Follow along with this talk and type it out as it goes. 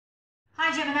Hi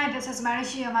Gemini, this is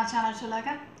Marishi on my channel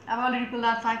Chulaka. I've already pulled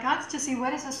out 5 cards to see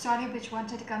what is the story which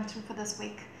wanted to come through for this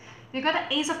week. We got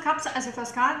the Ace of Cups as the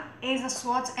first card, Ace of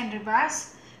Swords in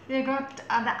reverse. We got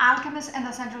the Alchemist in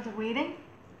the center of the reading,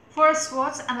 4 of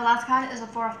Swords, and the last card is the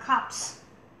 4 of Cups.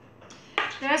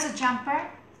 There is a jumper.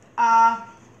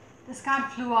 This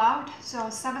card flew out,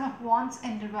 so 7 of Wands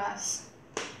in reverse.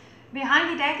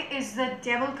 Behind the deck is the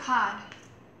Devil card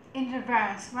in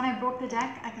reverse. When I broke the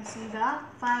deck, I can see the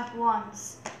 5 of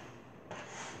Wands.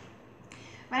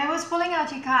 When I was pulling out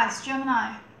your cards,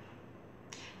 Gemini,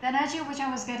 the energy which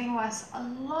I was getting was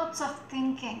lots of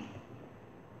thinking.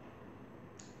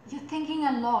 You're thinking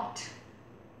a lot.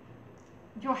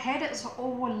 Your head is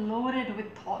overloaded with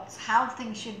thoughts, how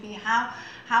things should be,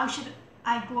 how should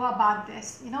I go about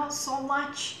this, so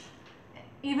much.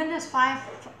 Even this 5,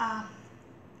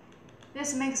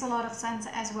 this makes a lot of sense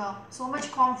as well. So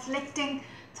much conflicting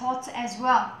thoughts as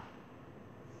well.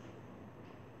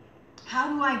 How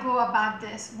do I go about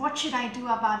this? What should I do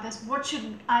about this? What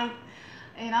should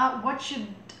what should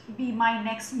be my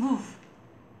next move?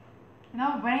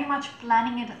 Very much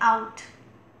planning it out.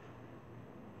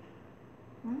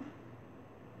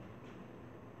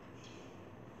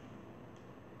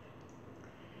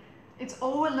 It's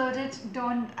overloaded.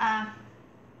 Don't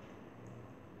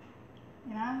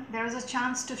there is a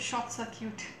chance to short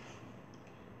circuit,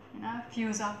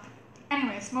 fuse up.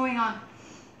 Anyways, moving on.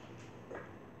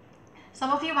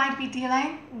 Some of you might be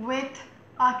dealing with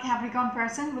a Capricorn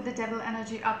person with the Devil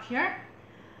energy up here.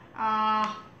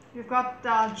 You've got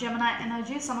the Gemini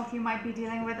energy. Some of you might be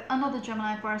dealing with another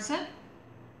Gemini person.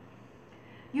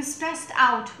 You stressed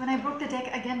out. When I broke the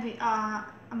deck again,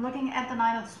 I'm looking at the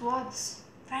 9 of Swords.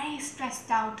 Very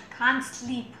stressed out, can't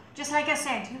sleep. Just like I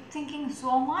said, you're thinking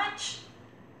so much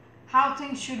how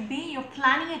things should be. You're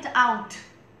planning it out.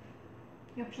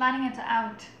 You're planning it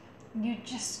out. You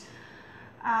just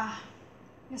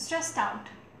you're stressed out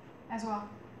as well.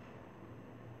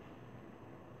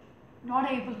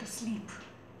 Not able to sleep.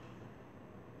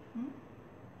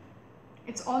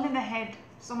 It's all in the head,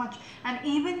 so much. And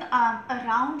even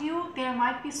around you, there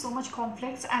might be so much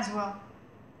conflicts as well.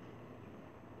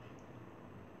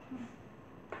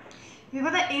 We've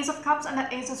got the Ace of Cups and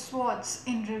the Ace of Swords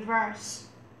in reverse.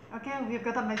 Okay, we've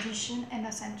got the Magician in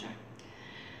the center.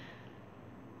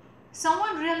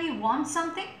 Someone really wants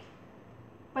something,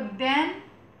 but then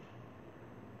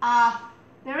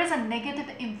there is a negative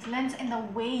influence in the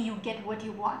way you get what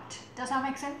you want. Does that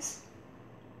make sense?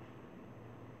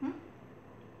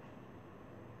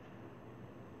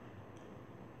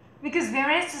 Because there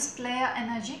is this player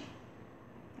energy.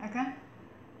 Okay.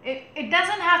 It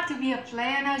doesn't have to be a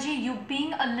play energy. You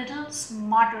being a little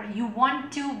smarter. You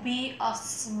want to be a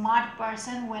smart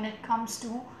person when it comes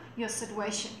to your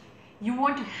situation. You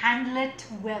want to handle it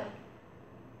well.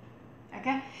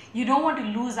 Okay? You don't want to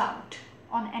lose out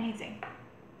on anything.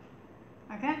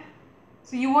 Okay?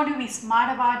 So you want to be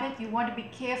smart about it. You want to be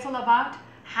careful about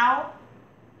how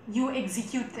you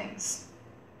execute things.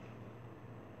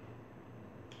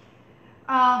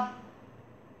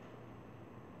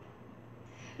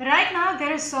 Right now,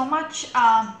 there is so much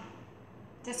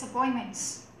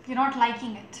disappointments. You're not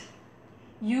liking it.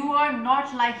 You are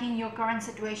not liking your current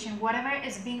situation. Whatever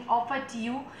is being offered to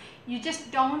you, you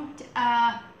just don't.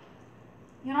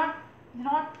 You're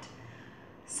not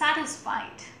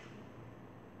satisfied.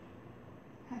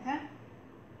 Okay.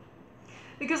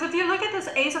 Because if you look at this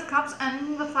Ace of Cups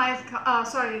and the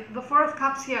the 4 of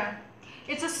Cups here,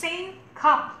 it's the same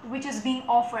cup which is being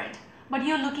offered, but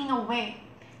you're looking away.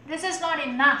 This is not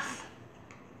enough.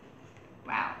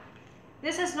 Wow.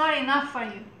 This is not enough for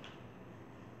you.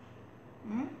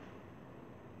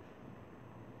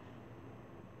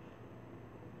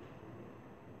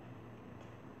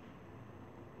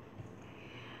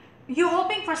 You're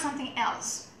hoping for something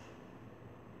else.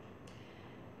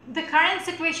 The current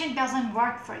situation doesn't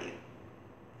work for you.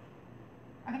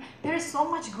 Okay, there is so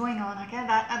much going on. Okay,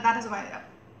 that is why.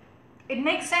 It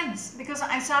makes sense because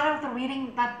I started the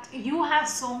reading that you have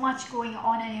so much going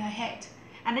on in your head,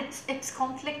 and it's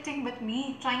conflicting with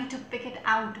me trying to pick it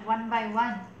out one by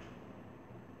one.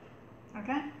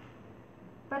 Okay,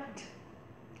 but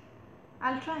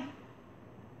I'll try.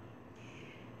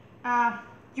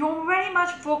 You're very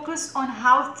much focused on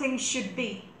how things should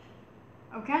be.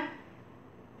 Okay,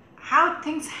 how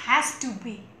things has to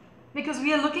be, because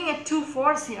we are looking at 2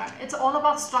 4s here. It's all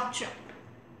about structure.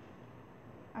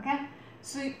 Okay,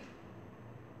 so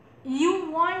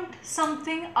you want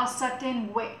something a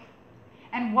certain way,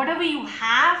 and whatever you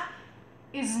have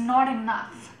is not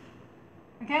enough.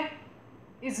 Okay,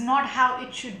 is not how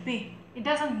it should be. It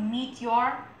doesn't meet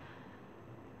your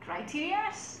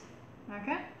criteria.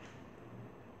 Okay,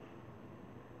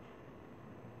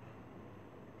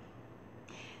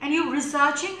 and you're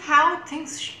researching how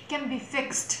things can be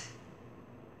fixed.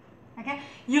 Okay,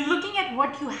 you're looking at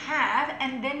what you have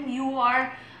and then you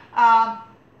are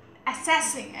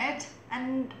assessing it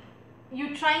and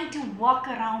you're trying to walk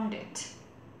around it.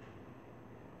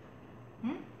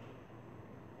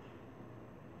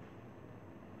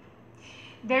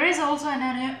 There is also an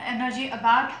energy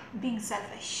about being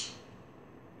selfish,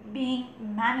 being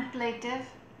manipulative,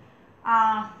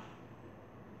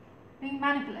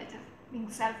 being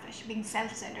selfish, being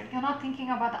self-centered. You're not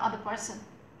thinking about the other person,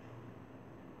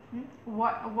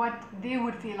 what they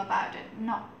would feel about it.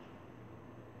 No,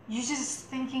 you're just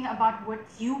thinking about what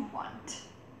you want,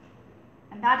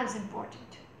 and that is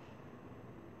important.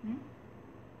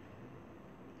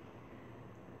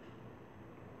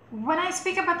 When I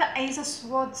speak about the Ace of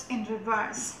Swords in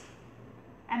reverse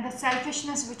and the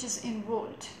selfishness which is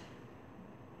involved,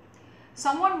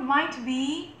 someone might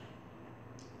be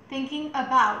thinking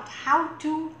about how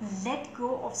to let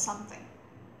go of something.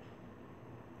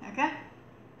 Okay?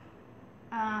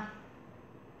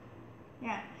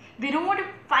 Yeah, they don't want to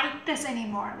fight this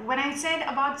anymore. When I said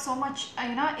about so much,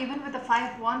 even with the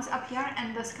 5 wands up here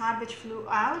and this card which flew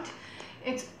out,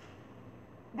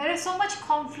 there is so much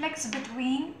conflicts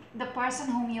between the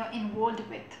person whom you're involved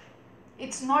with.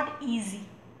 It's not easy.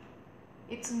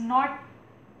 It's not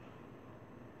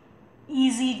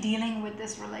easy dealing with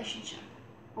this relationship.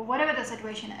 Or whatever the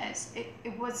situation is,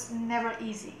 it was never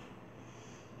easy.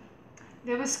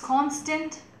 There was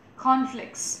constant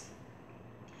conflicts,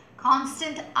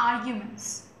 constant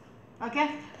arguments,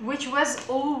 okay, which was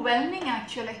overwhelming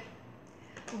actually,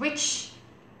 which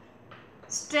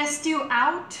stressed you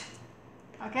out.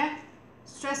 Okay,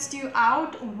 stressed you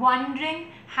out, wondering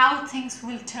how things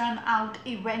will turn out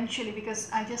eventually,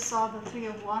 because I just saw the 3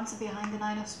 of Wands behind the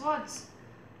 9 of Swords.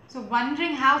 So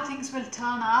wondering how things will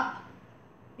turn up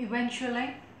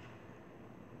eventually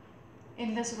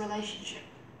in this relationship.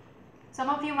 Some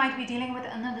of you might be dealing with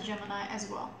another Gemini as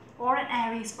well, or an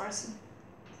Aries person.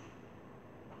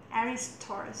 Aries,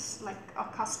 Taurus, like a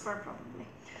cusper probably.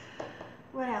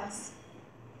 What else?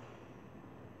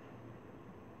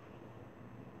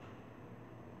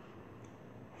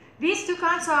 These 2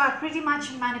 cards are pretty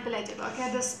much manipulative,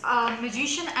 okay? This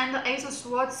Magician and the Ace of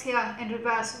Swords here in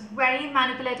reverse, very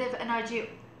manipulative energy,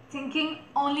 thinking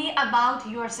only about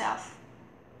yourself.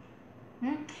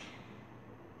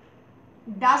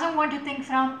 Doesn't want to think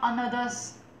from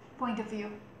another's point of view.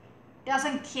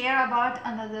 Doesn't care about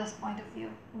another's point of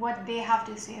view, what they have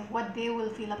to say, what they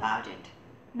will feel about it.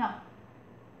 No.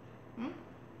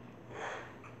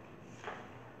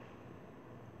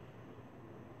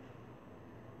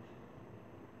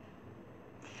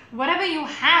 Whatever you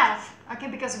have, okay,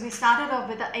 because we started off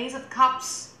with the Ace of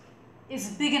Cups,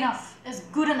 is big enough, is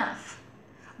good enough.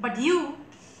 But you,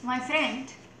 my friend,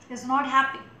 is not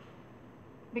happy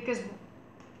because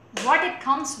what it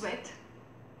comes with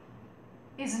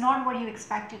is not what you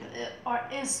expected, or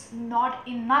is not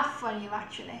enough for you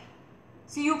actually.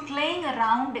 So you're playing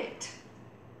around it,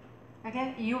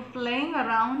 okay, you're playing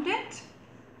around it.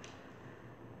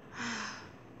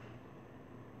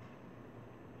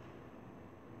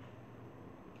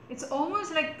 It's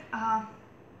almost like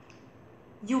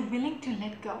you're willing to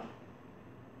let go.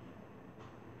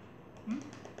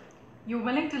 You're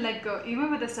willing to let go.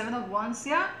 Even with the 7 of Wands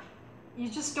here, you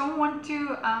just don't want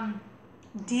to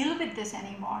deal with this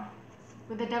anymore.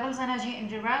 With the Devil's energy in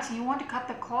reverse, you want to cut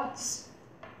the cords.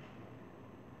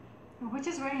 Which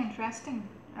is very interesting,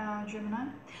 Gemini.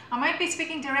 I might be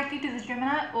speaking directly to the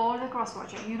Gemini or the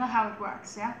cross-watcher. You know how it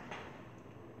works, yeah?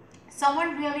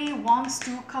 Someone really wants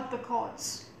to cut the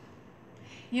cords.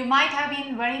 You might have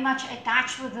been very much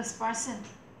attached with this person,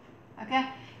 okay?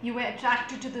 You were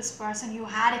attracted to this person. You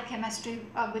had a chemistry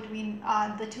between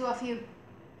the 2 of you.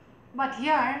 But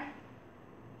here,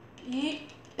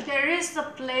 there is the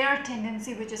player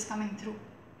tendency which is coming through.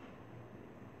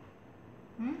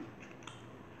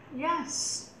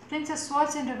 Yes, Prince of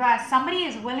Swords in reverse. Somebody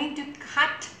is willing to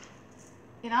cut,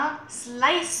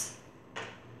 slice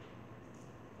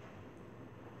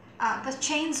the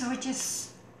chains which is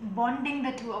bonding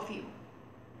the 2 of you.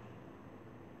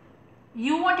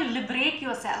 You want to liberate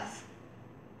yourself,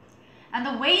 and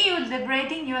the way you're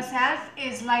liberating yourself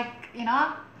is like,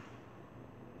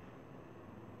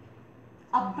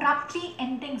 abruptly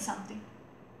ending something.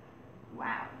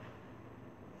 Wow.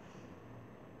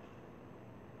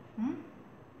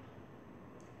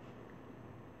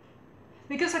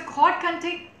 Because a cord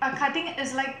cutting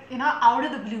is like, out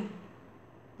of the blue.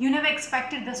 You never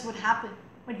expected this would happen,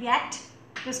 but yet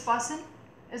this person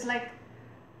is like,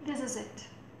 this is it.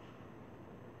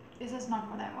 This is not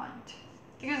what I want.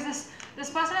 because this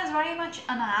person is very much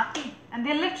unhappy and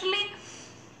they're literally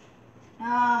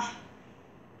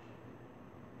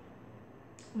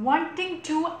wanting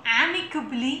to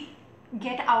amicably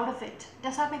get out of it.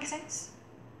 Does that make sense?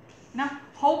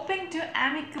 Hoping to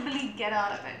amicably get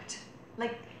out of it.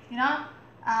 Like,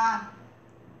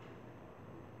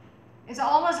 it's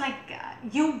almost like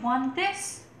you want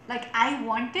this, like I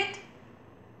want it,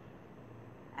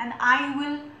 and I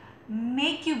will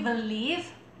make you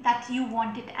believe that you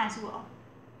want it as well.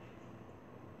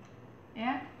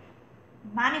 Yeah?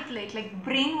 Manipulate, like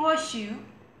brainwash you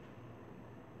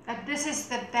that this is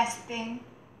the best thing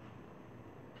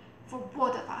for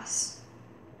both of us.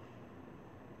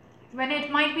 When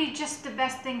it might be just the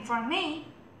best thing for me,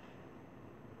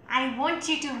 I want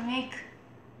you to make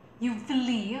you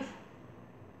believe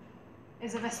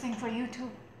is the best thing for you too.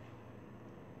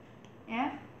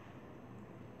 Yeah?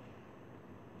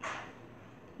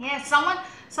 Yeah,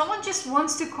 someone just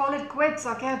wants to call it quits,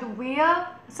 okay? The wheel,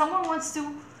 someone wants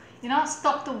to,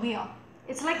 stop the wheel.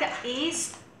 It's like the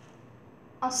ace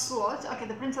of swords, okay,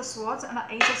 the prince of swords and the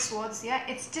ace of swords, yeah?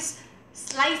 It's just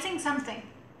slicing something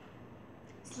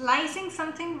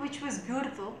which was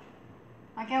beautiful,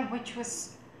 okay,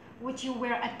 which you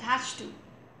were attached to.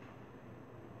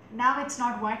 Now it's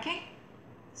not working,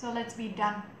 so let's be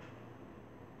done.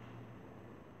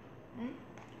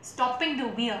 Stopping the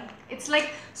wheel. It's like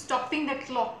stopping the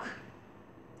clock,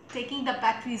 taking the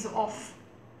batteries off,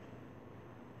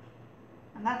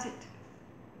 and that's it.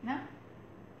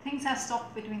 Things have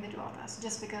stopped between the two of us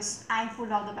just because I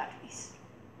pulled out the batteries.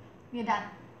 We're done.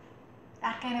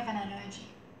 That kind of an energy.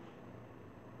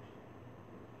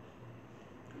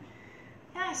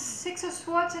 Yes, Six of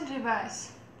Swords in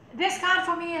reverse. This card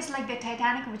for me is like the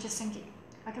Titanic which is sinking,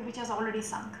 okay, which has already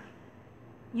sunk.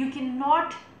 You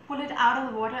cannot pull it out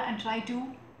of the water and try to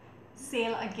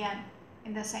sail again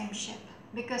in the same ship,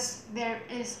 because there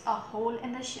is a hole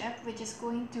in the ship which is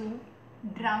going to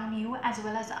drown you as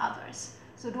well as the others.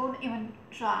 So don't even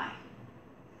try.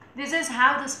 This is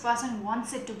how this person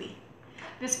wants it to be.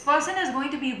 This person is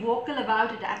going to be vocal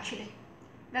about it actually,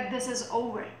 that this is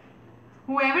over.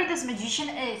 Whoever this magician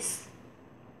is,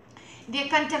 they're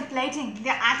contemplating,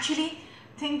 they're actually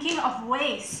thinking of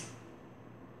ways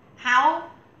how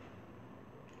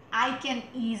I can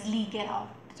easily get out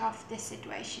of this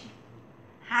situation.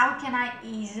 How can I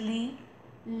easily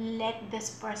let this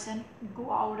person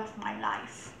go out of my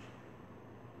life?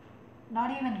 Not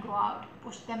even go out,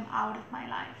 push them out of my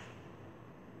life.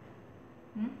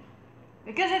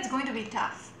 Because it's going to be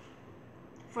tough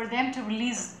for them to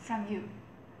release from you.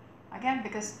 Again,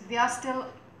 because they are still,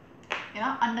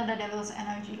 under the devil's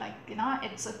energy, like,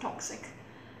 it's a toxic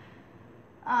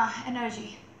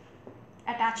energy,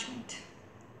 attachment.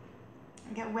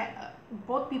 Okay, where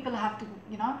both people have to,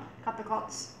 cut the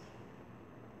cords.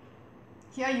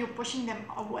 Here you're pushing them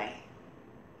away.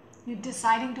 You're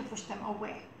deciding to push them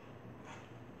away.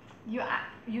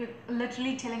 You're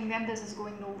literally telling them this is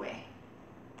going nowhere.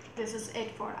 This is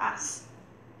it for us.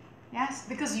 Yes,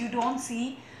 because you don't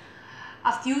see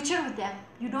a future with them.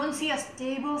 You don't see a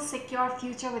stable, secure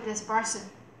future with this person.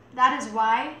 That is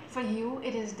why for you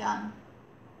it is done.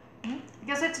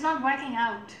 Because it's not working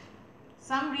out.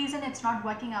 Some reason it's not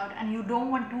working out and you don't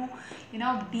want to,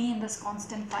 be in this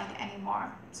constant fight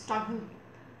anymore. Struggle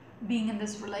being in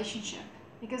this relationship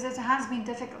because it has been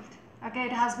difficult. Okay,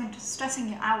 it has been stressing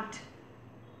you out.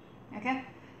 Okay,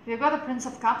 we've got the Prince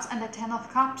of Cups and the Ten of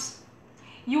Cups.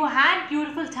 You had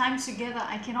beautiful times together.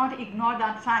 I cannot ignore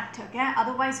that fact. Okay,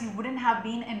 otherwise you wouldn't have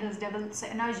been in this devil's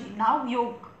energy. Now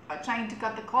you're trying to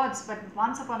cut the cords, but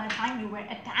once upon a time you were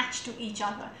attached to each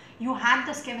other. You had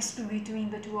this chemistry between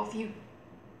the two of you,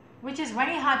 which is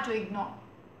very hard to ignore.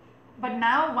 But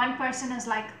now one person is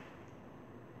like,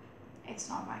 it's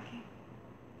not working.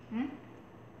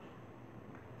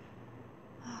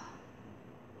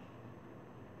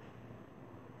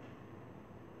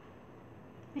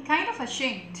 They're kind of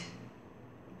ashamed.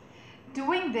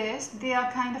 Doing this, they are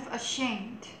kind of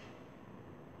ashamed.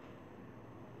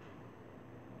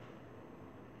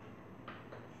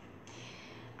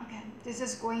 Okay, this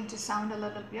is going to sound a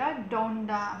little weird. Don't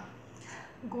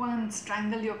go and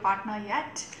strangle your partner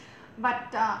yet.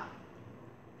 But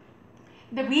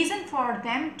the reason for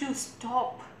them to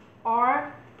stop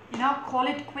or call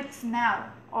it quits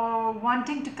now or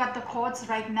wanting to cut the cords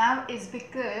right now is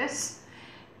because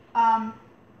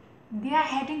they are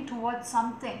heading towards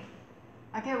something.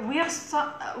 Okay, we have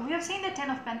seen the Ten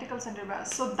of Pentacles in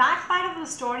reverse. So that part of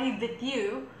the story with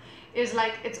you is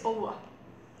like it's over.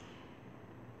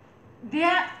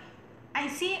 I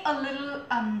see a little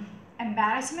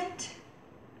embarrassment.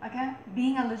 Okay,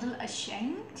 being a little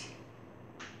ashamed.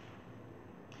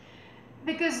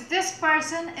 because this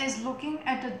person is looking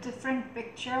at a different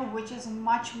picture which is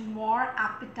much more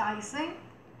appetizing,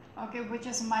 okay, which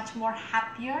is much more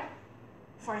happier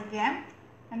for them,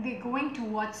 and they're going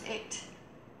towards it.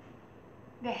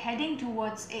 They're heading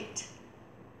towards it,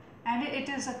 and it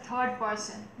is a third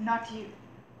person, not you.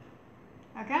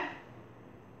 Okay.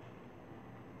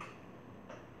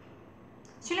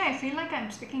 Actually, I feel like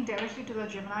I'm speaking directly to the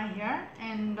Gemini here,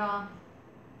 and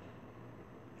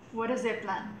what is their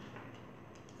plan?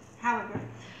 However,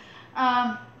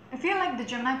 I feel like the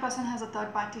Gemini person has a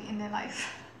third party in their life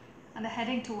and they're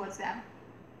heading towards them.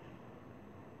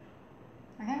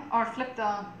 Okay, or flip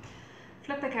the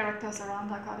characters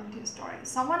around according to your story.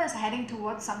 Someone is heading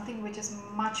towards something which is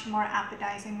much more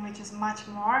appetizing, which is much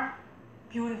more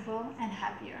beautiful and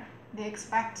happier. They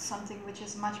expect something which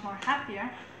is much more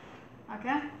happier.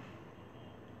 Okay.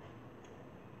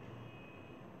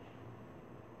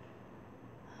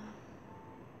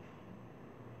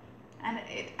 And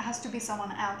it has to be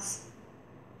someone else.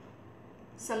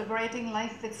 Celebrating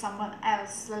life with someone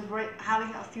else.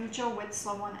 Having a future with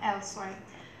someone else. Sorry.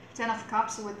 10 of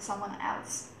Cups with someone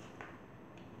else.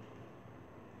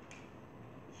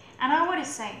 And I want to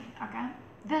say, okay,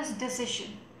 this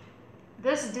decision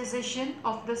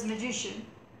of this magician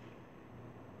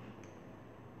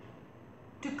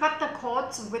to cut the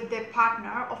cords with their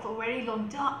partner of a very long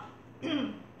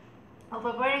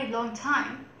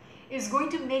time, is going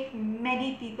to make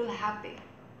many people happy.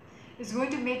 It's going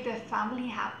to make their family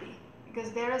happy,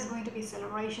 because there is going to be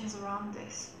celebrations around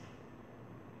this.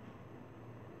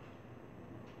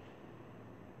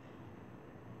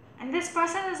 And this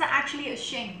person is actually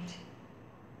ashamed.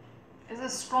 There's a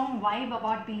strong vibe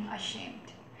about being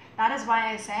ashamed. That is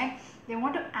why I said they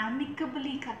want to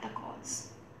amicably cut the cords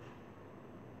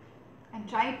and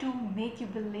try to make you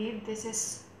believe this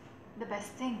is the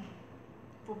best thing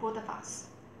for both of us.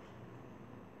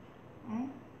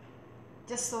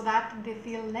 Just so that they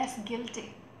feel less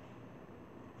guilty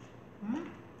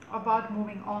about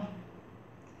moving on.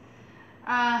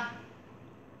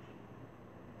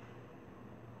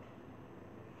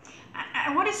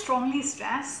 I want to strongly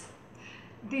stress,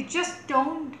 they just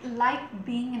don't like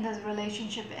being in this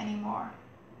relationship anymore,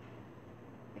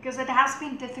 because it has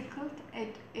been difficult.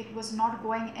 It was not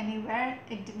going anywhere.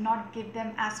 It did not give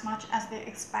them as much as they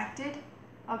expected.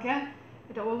 Okay,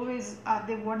 it always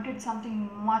they wanted something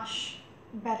much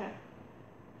better.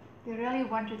 They really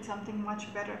wanted something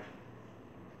much better.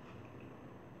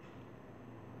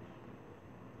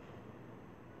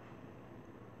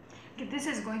 Okay, this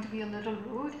is going to be a little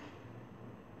rude,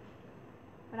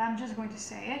 but I'm just going to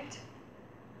say it.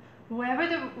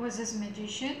 Whoever was this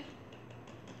magician,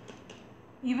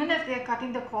 even if they're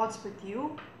cutting the cords with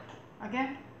you,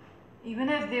 okay, even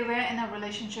if they were in a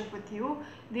relationship with you,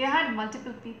 they had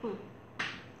multiple people.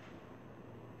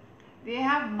 They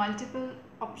have multiple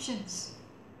options.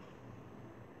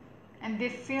 And they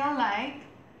feel like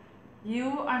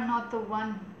you are not the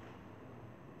one.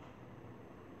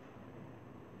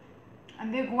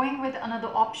 And they're going with another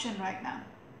option right now.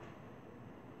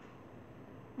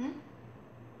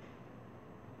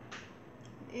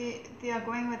 They are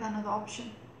going with another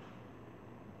option,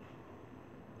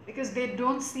 because they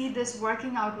don't see this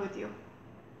working out with you.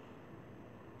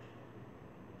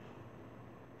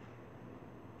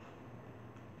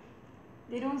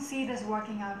 They don't see this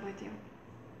working out with you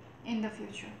in the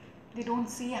future. They don't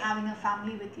see having a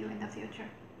family with you in the future.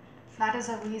 That is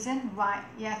a reason why,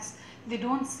 yes, they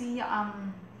don't see,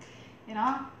 you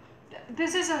know,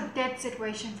 this is a dead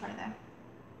situation for them.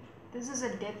 This is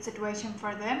a dead situation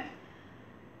for them.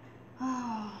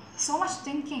 Oh, so much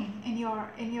thinking in your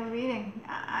reading.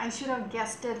 I should have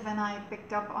guessed it when I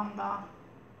picked up on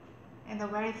in the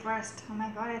very first. Oh my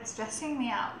God, it's stressing me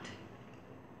out.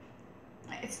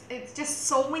 It's just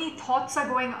so many thoughts are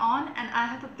going on, and I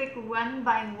have to pick one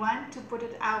by one to put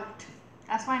it out.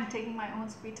 That's why I'm taking my own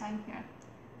sweet time here.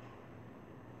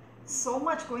 So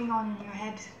much going on in your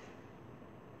head.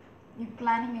 You're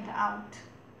planning it out.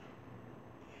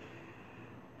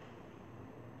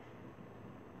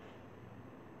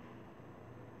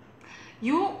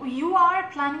 You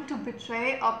are planning to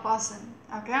betray a person,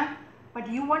 okay? But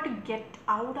you want to get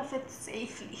out of it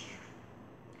safely,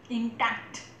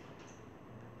 intact,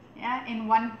 yeah, in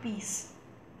one piece.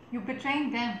 You're betraying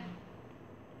them,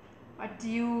 but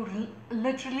you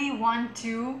literally want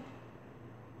to,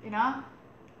 you know,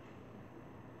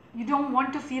 you don't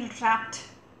want to feel trapped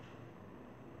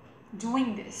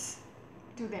doing this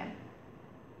to them.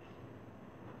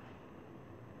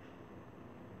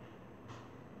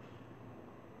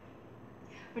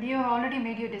 But you have already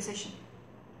made your decision.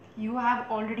 You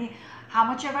have already, how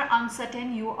much ever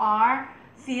uncertain you are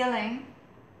feeling,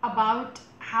 about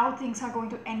how things are going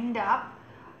to end up,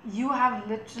 you have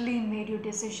literally made your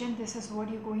decision. This is what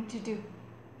you're going to do.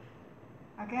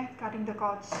 Okay, cutting the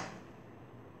cords.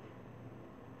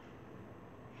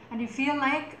 And you feel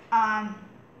like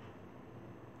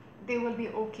they will be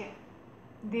okay.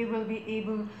 They will be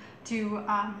able to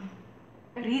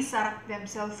resurrect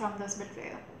themselves from this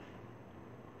betrayal.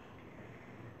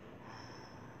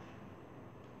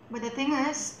 But the thing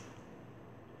is,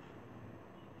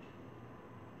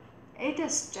 it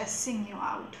is stressing you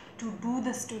out to do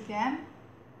this to them.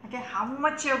 Okay, how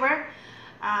much ever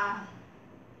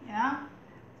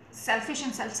selfish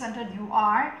and self-centered you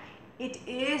are, it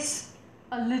is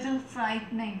a little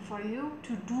frightening for you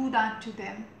to do that to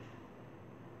them.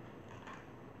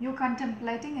 You're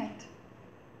contemplating it.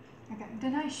 Okay,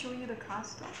 didn't I show you the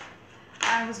cards though?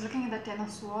 I was looking at the Ten of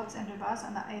Swords in reverse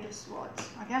and the Eight of Swords.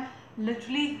 Okay,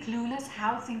 literally clueless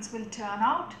how things will turn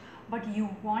out, but you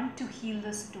want to heal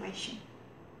the situation.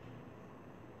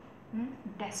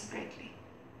 Desperately.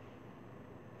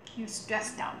 You're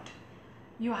stressed out.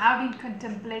 You have been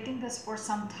contemplating this for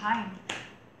some time.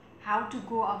 How to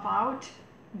go about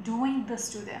doing this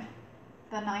to them.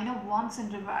 The Nine of Wands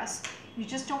in reverse. You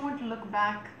just don't want to look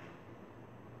back.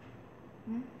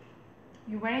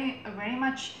 You're very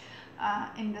much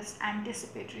in this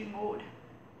anticipatory mode.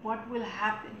 What will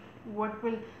happen? What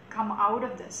will come out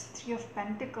of this? Three of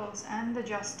Pentacles and the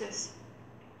Justice.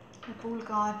 The Fool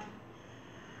card.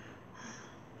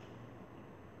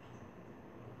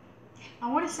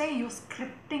 I want to say you're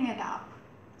scripting it up.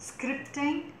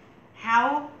 Scripting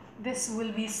how this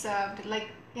will be served. Like,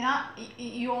 you know,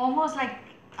 you almost like,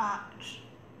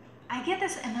 I get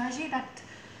this energy that,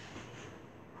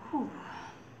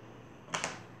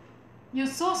 you're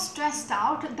so stressed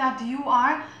out that you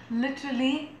are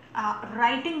literally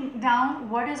writing down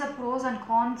what is the pros and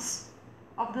cons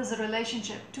of this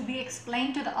relationship to be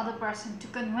explained to the other person, to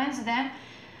convince them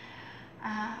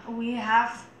we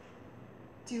have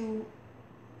to,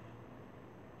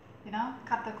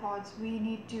 cut the cords, we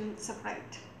need to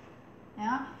separate.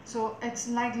 Yeah, so it's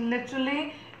like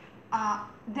literally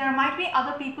there might be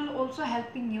other people also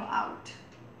helping you out,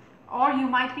 or you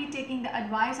might be taking the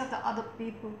advice of the other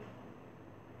people.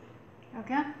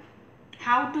 Okay,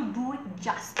 how to do it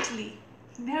justly.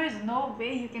 There is no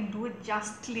way you can do it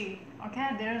justly.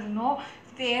 Okay, there is no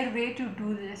fair way to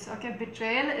do this. Okay,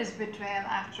 betrayal is betrayal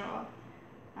after all.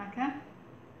 Okay,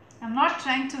 I'm not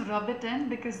trying to rub it in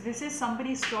because this is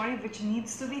somebody's story which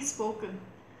needs to be spoken.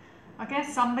 Okay,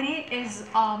 somebody is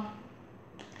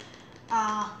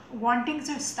wanting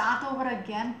to start over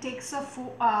again,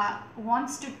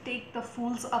 wants to take the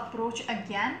fool's approach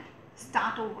again,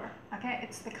 start over. Okay,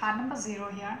 it's the card number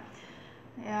 0 here.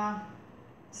 Yeah,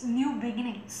 it's new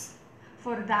beginnings.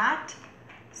 For that,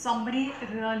 somebody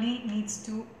really needs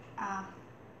to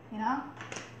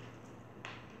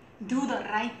do the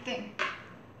right thing.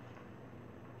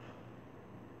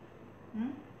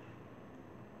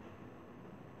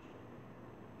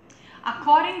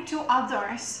 According to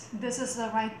others, this is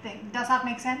the right thing. Does that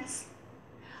make sense?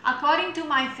 According to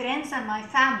my friends and my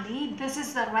family, this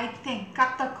is the right thing.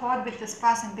 Cut the cord with this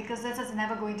person because this is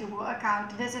never going to work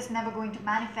out. This is never going to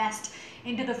manifest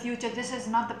into the future. This is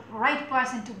not the right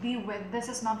person to be with. This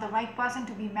is not the right person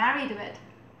to be married with.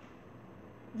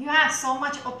 You have so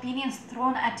much opinions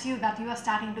thrown at you that you are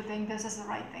starting to think this is the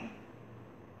right thing.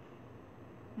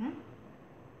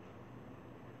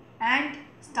 And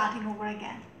starting over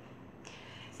again.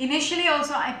 Initially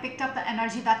also I picked up the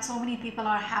energy that so many people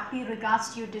are happy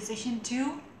regards to your decision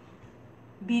to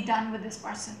be done with this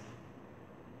person.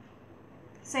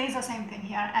 Says the same thing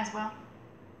here as well.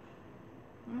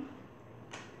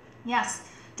 Yes,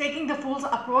 taking the fool's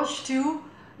approach to,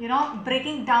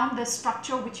 breaking down the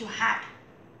structure which you had.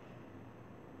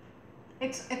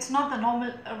 It's not the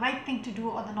normal right thing to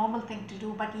do or the normal thing to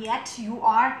do, but yet you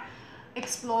are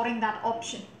exploring that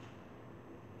option.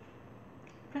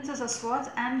 Princess of Swords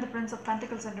and the Prince of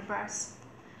Pentacles in reverse.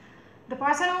 The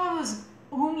person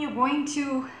whom you're going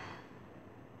to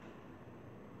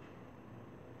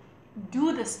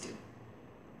do this to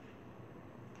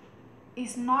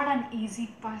is not an easy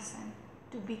person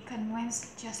to be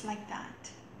convinced just like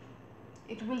that.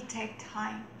 It will take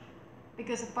time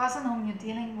because the person whom you're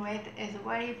dealing with is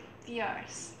very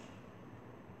fierce.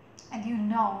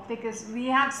 And because we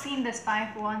have seen this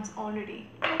 5 once already.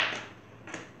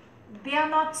 They are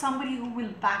not somebody who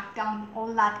will back down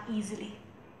all that easily.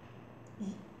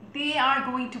 They are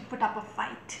going to put up a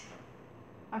fight.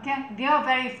 Okay? They are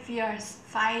very fierce,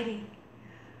 fiery,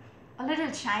 a little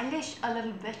childish, a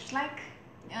little bitch-like.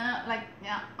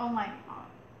 Oh my God.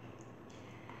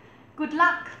 Good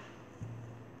luck.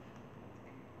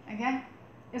 Okay?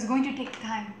 is going to take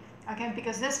time, okay?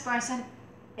 Because this person,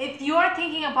 if you are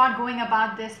thinking about going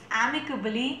about this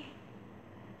amicably,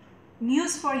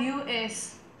 news for you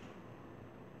is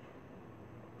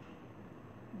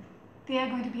they are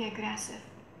going to be aggressive.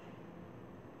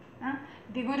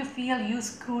 They're going to feel you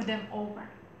screw them over.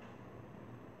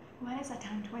 What is the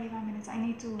time? 25 minutes. I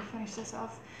need to finish this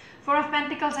off. Four of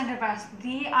Pentacles and reverse.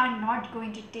 They are not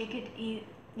going to take it,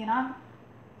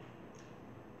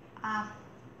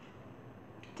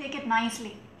 take it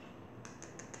nicely.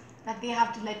 That they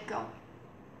have to let go.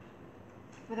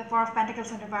 With the Four of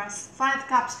Pentacles in reverse. Five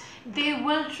Cups. They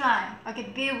will try.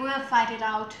 Okay, they will fight it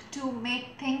out to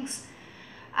make things,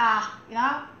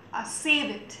 save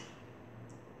it.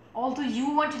 Although you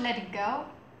want to let it go,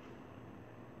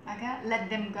 okay, let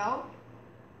them go,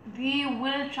 they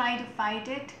will try to fight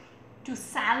it to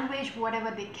salvage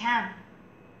whatever they can.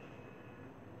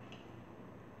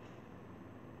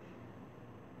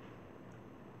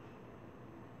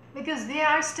 Because they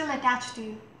are still attached to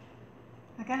you,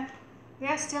 okay? They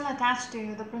are still attached to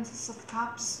you, the Princess of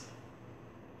Cups.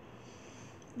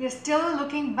 They're still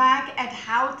looking back at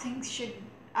how things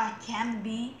can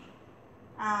be,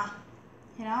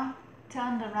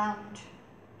 turned around.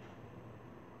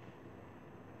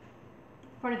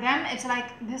 For them, it's like,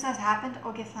 this has happened,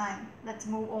 okay, fine, let's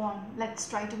move on, let's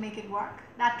try to make it work.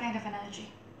 That kind of energy.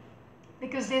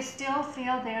 Because they still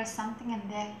feel there is something in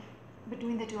there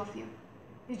between the two of you.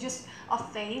 It's just a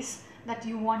phase that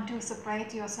you want to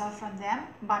separate yourself from them,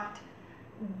 but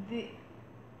they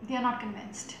are not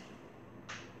convinced.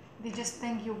 They just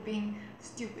think you're being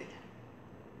stupid.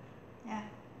 Yeah.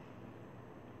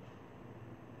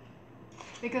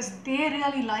 Because they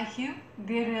really like you,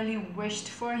 they really wished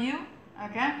for you,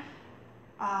 okay?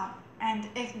 And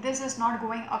if this is not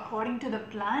going according to the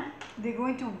plan, they're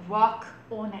going to work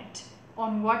on it,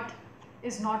 on what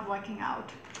is not working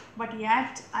out. But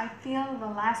yet, I feel the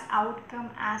last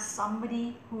outcome as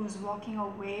somebody who's walking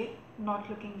away, not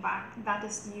looking back. That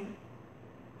is you.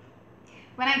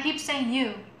 When I keep saying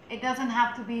you, it doesn't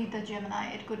have to be the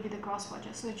Gemini, it could be the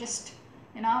cross-watcher. So just,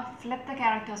 flip the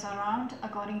characters around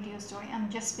according to your story. I'm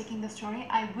just speaking the story.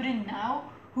 I wouldn't know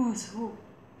who's who,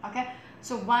 okay?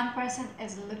 So one person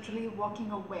is literally walking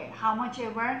away. How much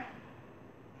ever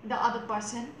the other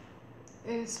person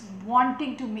is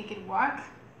wanting to make it work,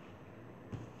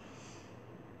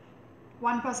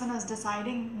 one person is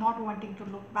deciding not wanting to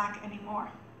look back anymore.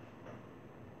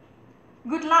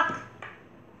 Good luck.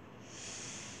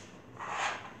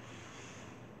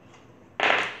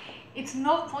 It's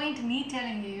no point me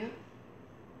telling you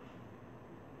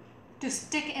to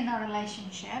stick in a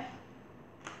relationship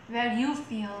where you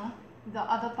feel the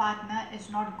other partner is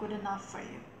not good enough for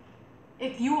you.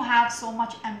 If you have so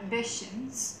much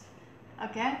ambitions,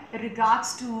 okay,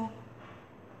 regards to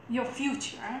your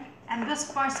future, and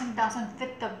this person doesn't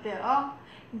fit the bill,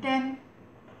 then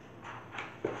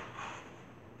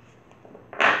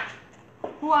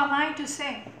who am I to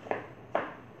say?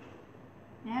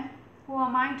 Yeah? Who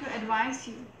am I to advise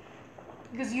you?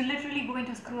 Because you're literally going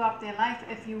to screw up their life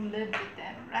if you live with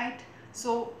them, right?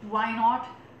 So why not?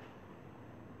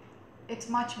 It's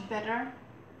much better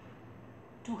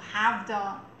to have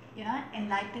the,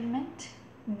 enlightenment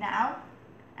now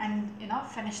and,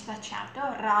 finish the chapter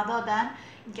rather than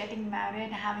getting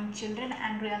married, having children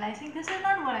and realizing this is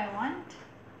not what I want.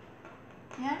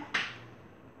 Yeah?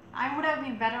 I would have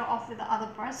been better off with the other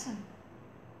person.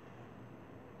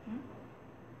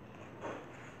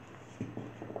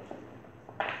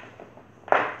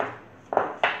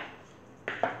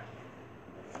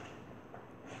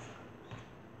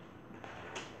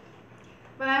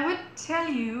 But I would tell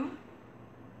you,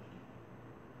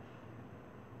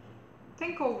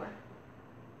 think over,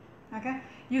 okay?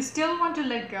 You still want to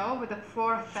let go with the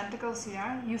Four of Pentacles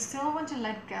here. You still want to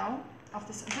let go of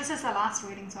this. This is the last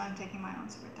reading, so I'm taking my own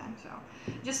sweet time. So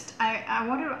just, I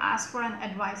wanted to ask for an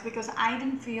advice because I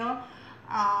didn't feel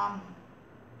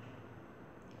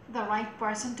the right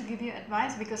person to give you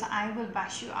advice because I will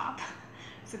bash you up.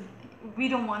 So we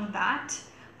don't want that.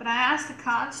 But I asked the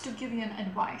cards to give you an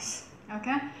advice.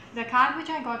 Okay, the card which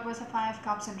I got was a Five of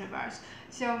Cups in reverse.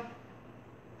 So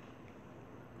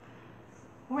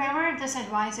whoever this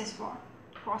advice is for,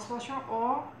 cross-watcher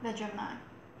or the Gemini,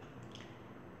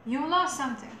 you lost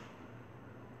something,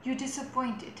 you're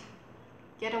disappointed,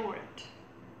 get over it.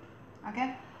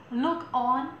 Okay, look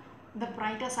on the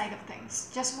brighter side of things.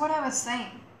 Just what I was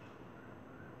saying.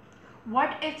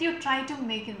 What if you try to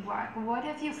make it work? What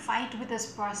if you fight with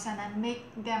this person and make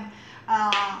them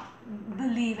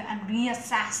believe and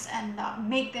reassess and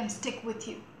make them stick with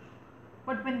you?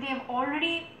 But when they have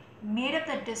already made up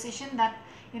the decision that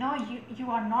you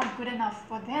are not good enough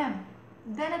for them,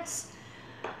 then it's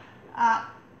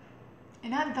you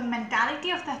know, the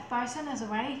mentality of that person is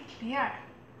very clear.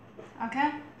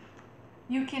 Okay,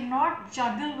 you cannot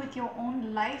juggle with your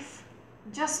own life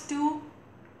just to,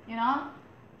 you know,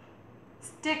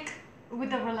 stick with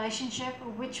the relationship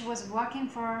which was working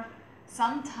for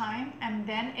some time and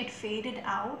then it faded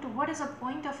out. What is the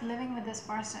point of living with this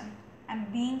person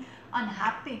and being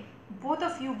unhappy, both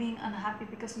of you being unhappy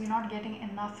because you're not getting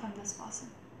enough from this person,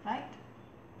 right?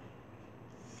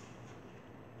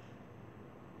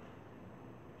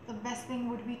 The best thing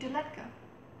would be to let go.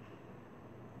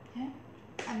 Yeah?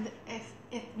 And if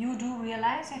you do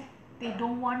realize if they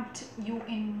don't want you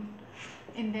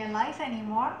in their life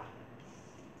anymore,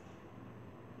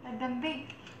 let them be,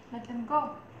 let them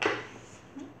go.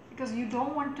 Because you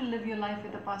don't want to live your life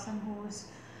with a person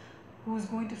who's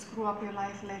going to screw up your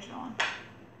life later on.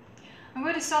 I'm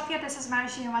going to stop here. This is Mary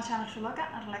Shi on my channel Sri Lanka.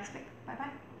 Until next week. Bye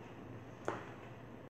bye.